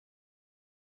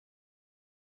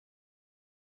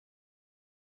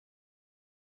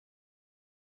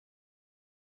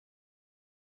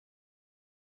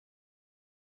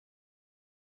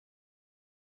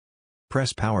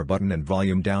Press power button and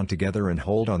volume down together and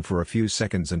hold on for a few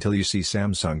seconds until you see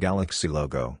Samsung Galaxy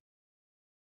logo.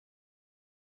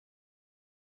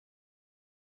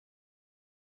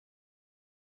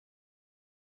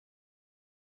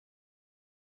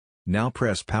 Now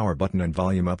press power button and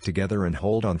volume up together and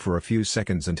hold on for a few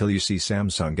seconds until you see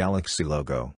Samsung Galaxy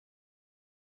logo.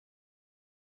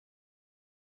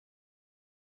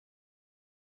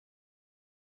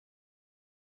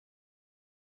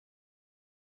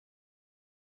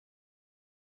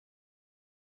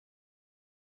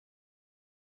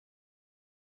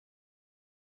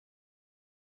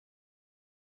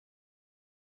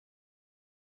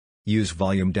 Use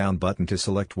volume down button to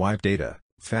select wipe data,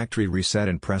 factory reset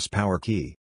and press power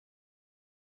key.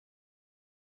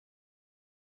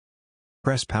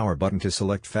 Press power button to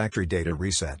select factory data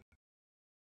reset.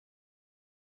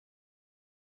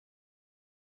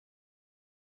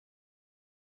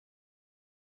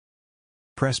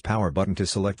 Press power button to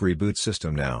select reboot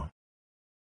system now.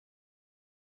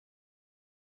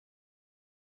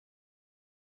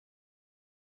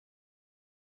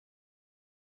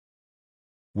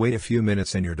 Wait a few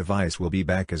minutes and your device will be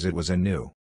back as it was and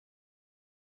new.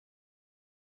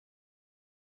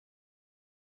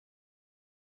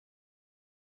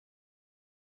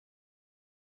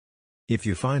 If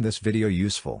you find this video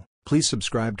useful, please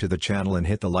subscribe to the channel and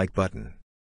hit the like button.